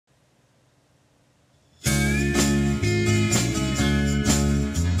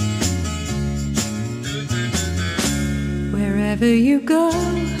Wherever you go,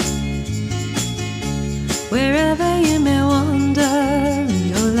 wherever you may wander in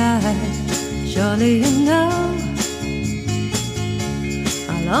your life, surely you know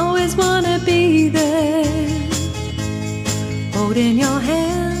I'll always wanna be there, holding your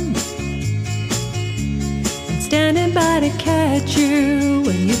hand and standing by to catch you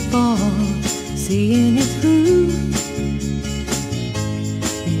when you fall, seeing you through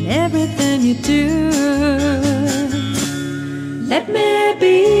in everything you do. Let me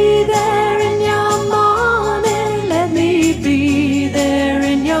be there in your morning, let me be there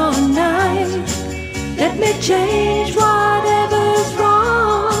in your night. Let me change whatever's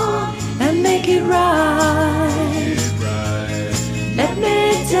wrong and make it right. Let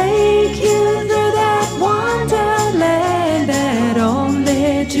me take you through that wonderland that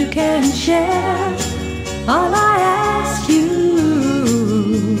only two can share. All I ask you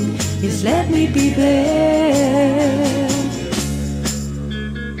is let me be there.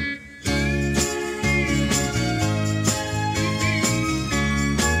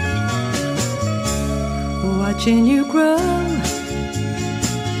 Watching you grow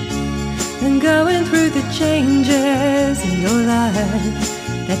and going through the changes in your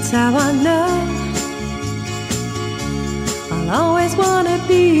life, that's how I know I'll always wanna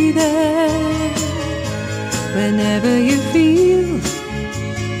be there. Whenever you feel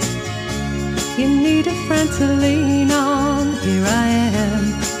you need a friend to lean on, here I am.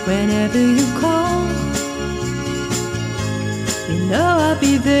 Whenever you call, you know I'll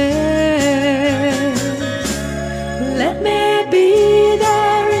be there. Let me be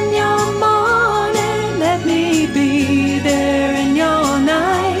there in your morning, let me be there in your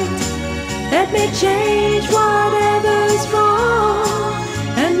night. Let me change whatever's wrong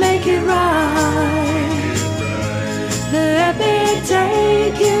and make it right. Let me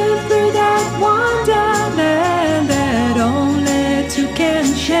take you through that wonderland that only two can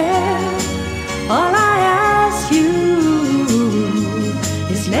share. All I ask you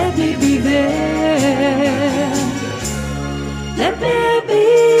is let me be there. Let me be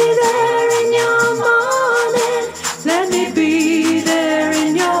there in your morning, let me be there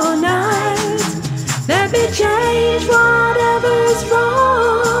in your night. Let me change whatever's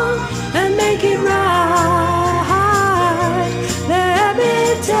wrong and make it right. Let me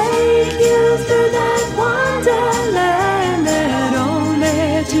take you through that wonderland that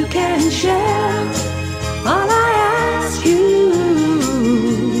only two can share. All I ask you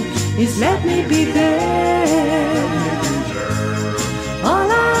is let me be there.